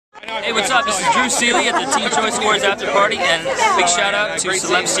Hey, what's up? This is Drew Seeley at the Teen Choice Awards after party, and big shout out to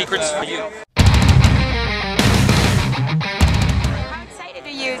Celeb Secrets for you. How excited are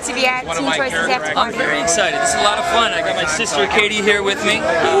you to be at Teen Choice's after party? I'm very excited. This is a lot of fun. I got my sister Katie here with me.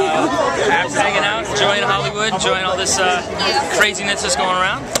 Just hanging out, enjoying Hollywood, enjoying all this craziness that's going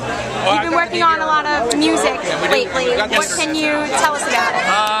around. You've been working on a lot of music lately. What can you tell us about it?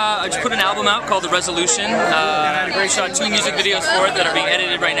 I just put an album out called The Resolution. I shot 2 music videos for it that are being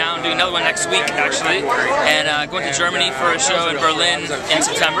edited right now. I'm doing another one next week, actually. And going to Germany for a show in Berlin in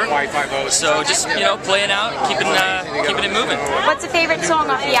September. So just, you know, playing out, keeping it moving. What's a favorite song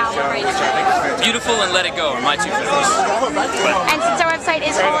off the album? Beautiful and Let It Go are my 2 favorites. And since our website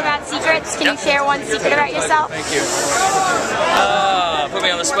is all about secrets, can you share one secret about yourself? Thank you. Put me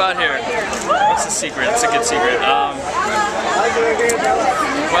on the spot here. What's the secret? It's a good secret.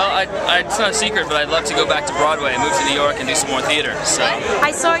 Well, it's not a secret, but I'd love to go back to Broadway and move to New York and do some more theater. So.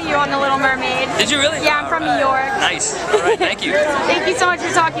 I saw you on The Little Mermaid. Did you really? Yeah, I'm from New York. Nice. All right, thank you. Thank you so much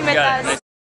for talking with us.